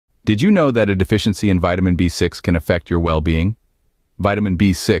Did you know that a deficiency in vitamin B6 can affect your well-being? Vitamin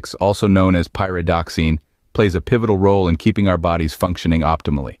B6, also known as pyridoxine, plays a pivotal role in keeping our bodies functioning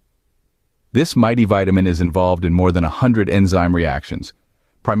optimally. This mighty vitamin is involved in more than 100 enzyme reactions,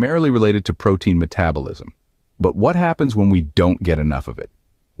 primarily related to protein metabolism. But what happens when we don't get enough of it?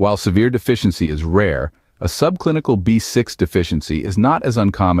 While severe deficiency is rare, a subclinical B6 deficiency is not as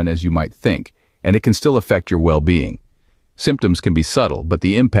uncommon as you might think, and it can still affect your well-being. Symptoms can be subtle, but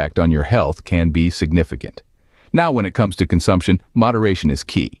the impact on your health can be significant. Now, when it comes to consumption, moderation is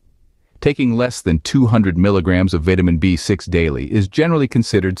key. Taking less than 200 milligrams of vitamin B6 daily is generally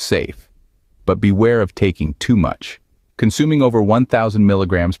considered safe. But beware of taking too much. Consuming over 1,000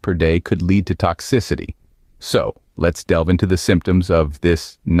 milligrams per day could lead to toxicity. So, let's delve into the symptoms of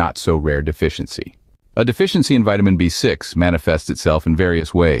this not-so-rare deficiency. A deficiency in vitamin B6 manifests itself in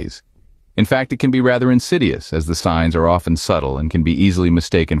various ways. In fact, it can be rather insidious, as the signs are often subtle and can be easily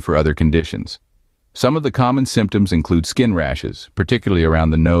mistaken for other conditions. Some of the common symptoms include skin rashes, particularly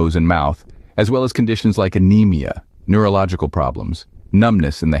around the nose and mouth, as well as conditions like anemia, neurological problems,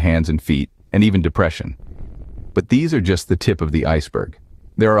 numbness in the hands and feet, and even depression. But these are just the tip of the iceberg.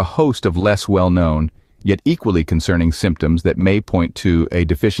 There are a host of less well-known, yet equally concerning symptoms that may point to a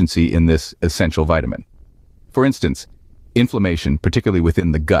deficiency in this essential vitamin. For instance, inflammation, particularly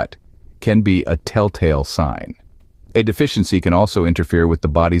within the gut, can be a telltale sign. A deficiency can also interfere with the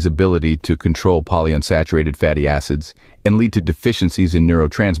body's ability to control polyunsaturated fatty acids and lead to deficiencies in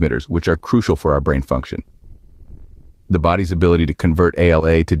neurotransmitters, which are crucial for our brain function. The body's ability to convert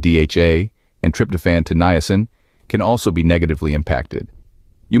ALA to DHA and tryptophan to niacin can also be negatively impacted.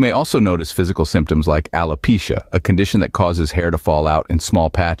 You may also notice physical symptoms like alopecia, a condition that causes hair to fall out in small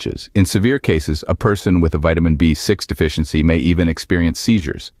patches. In severe cases, a person with a vitamin B6 deficiency may even experience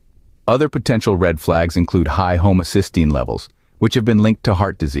seizures. Other potential red flags include high homocysteine levels, which have been linked to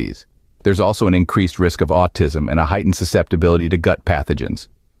heart disease. There's also an increased risk of autism and a heightened susceptibility to gut pathogens.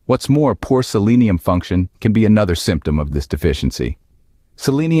 What's more, poor selenium function can be another symptom of this deficiency.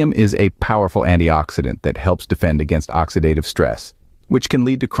 Selenium is a powerful antioxidant that helps defend against oxidative stress, which can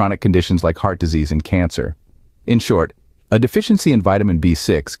lead to chronic conditions like heart disease and cancer. In short, a deficiency in vitamin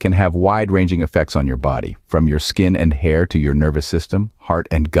B6 can have wide-ranging effects on your body, from your skin and hair to your nervous system, heart,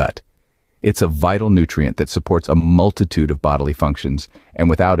 and gut. It's a vital nutrient that supports a multitude of bodily functions, and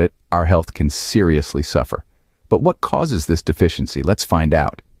without it, our health can seriously suffer. But what causes this deficiency? Let's find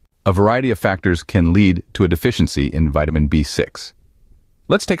out. A variety of factors can lead to a deficiency in vitamin B6.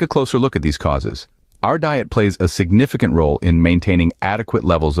 Let's take a closer look at these causes. Our diet plays a significant role in maintaining adequate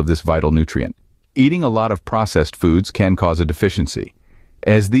levels of this vital nutrient. Eating a lot of processed foods can cause a deficiency,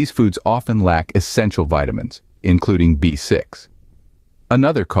 as these foods often lack essential vitamins, including B6.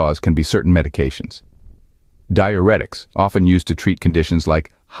 Another cause can be certain medications. Diuretics, often used to treat conditions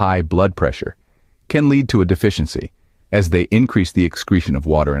like high blood pressure, can lead to a deficiency, as they increase the excretion of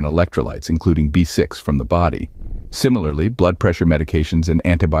water and electrolytes, including B6, from the body. Similarly, blood pressure medications and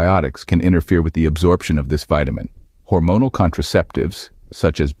antibiotics can interfere with the absorption of this vitamin. Hormonal contraceptives,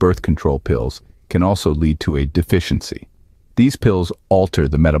 such as birth control pills, can also lead to a deficiency. These pills alter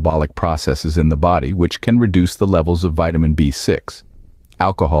the metabolic processes in the body, which can reduce the levels of vitamin B6.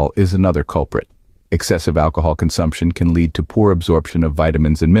 Alcohol is another culprit. Excessive alcohol consumption can lead to poor absorption of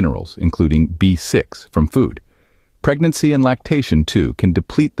vitamins and minerals, including B6, from food. Pregnancy and lactation, too, can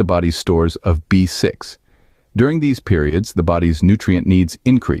deplete the body's stores of B6. During these periods, the body's nutrient needs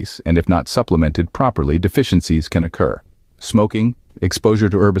increase, and if not supplemented properly, deficiencies can occur. Smoking, exposure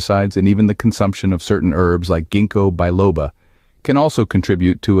to herbicides, and even the consumption of certain herbs like ginkgo biloba can also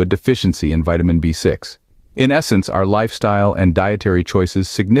contribute to a deficiency in vitamin B6. In essence, our lifestyle and dietary choices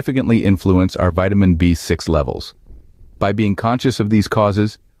significantly influence our vitamin B6 levels. By being conscious of these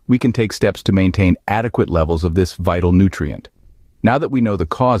causes, we can take steps to maintain adequate levels of this vital nutrient. Now that we know the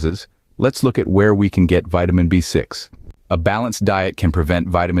causes, let's look at where we can get vitamin B6. A balanced diet can prevent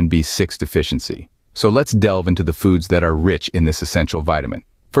vitamin B6 deficiency. So let's delve into the foods that are rich in this essential vitamin.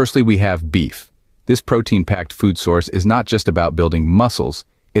 Firstly, we have beef. This protein-packed food source is not just about building muscles,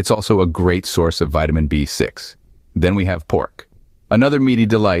 it's also a great source of vitamin B6. Then we have pork, another meaty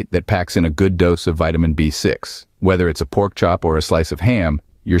delight that packs in a good dose of vitamin B6. Whether it's a pork chop or a slice of ham,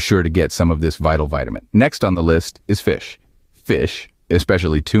 you're sure to get some of this vital vitamin. Next on the list is fish. Fish,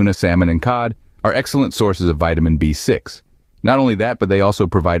 especially tuna, salmon, and cod, are excellent sources of vitamin B6. Not only that, but they also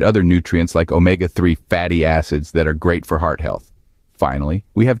provide other nutrients like omega-3 fatty acids that are great for heart health. Finally,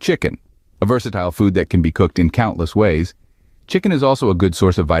 we have chicken, a versatile food that can be cooked in countless ways. Chicken is also a good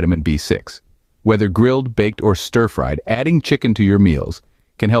source of vitamin B6. Whether grilled, baked, or stir-fried, adding chicken to your meals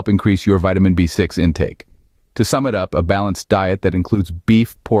can help increase your vitamin B6 intake. To sum it up, a balanced diet that includes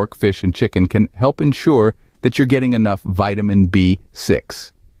beef, pork, fish, and chicken can help ensure that you're getting enough vitamin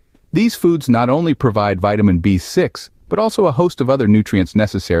B6. These foods not only provide vitamin B6, but also a host of other nutrients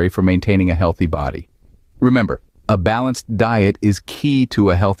necessary for maintaining a healthy body. Remember, a balanced diet is key to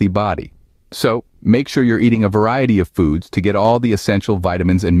a healthy body. So, make sure you're eating a variety of foods to get all the essential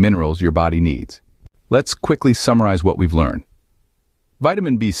vitamins and minerals your body needs. Let's quickly summarize what we've learned.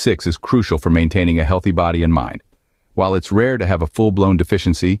 Vitamin B6 is crucial for maintaining a healthy body and mind. While it's rare to have a full-blown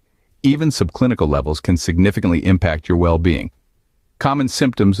deficiency, even subclinical levels can significantly impact your well-being. Common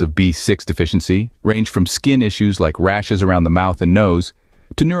symptoms of B6 deficiency range from skin issues like rashes around the mouth and nose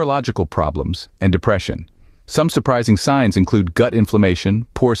to neurological problems and depression. Some surprising signs include gut inflammation,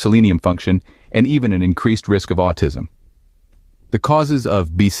 poor selenium function, and even an increased risk of autism. The causes of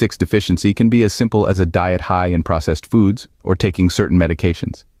B6 deficiency can be as simple as a diet high in processed foods or taking certain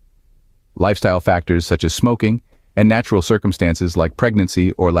medications. Lifestyle factors such as smoking and natural circumstances like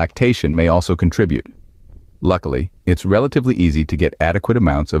pregnancy or lactation may also contribute. Luckily, it's relatively easy to get adequate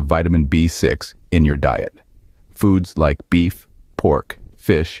amounts of vitamin B6 in your diet. Foods like beef, pork,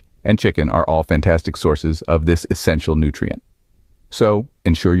 fish, and chicken are all fantastic sources of this essential nutrient. So,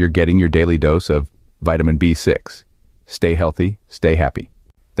 ensure you're getting your daily dose of vitamin B6. Stay healthy, stay happy.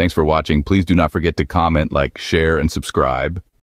 Thanks for watching. Please do not forget to comment, like, share, and subscribe.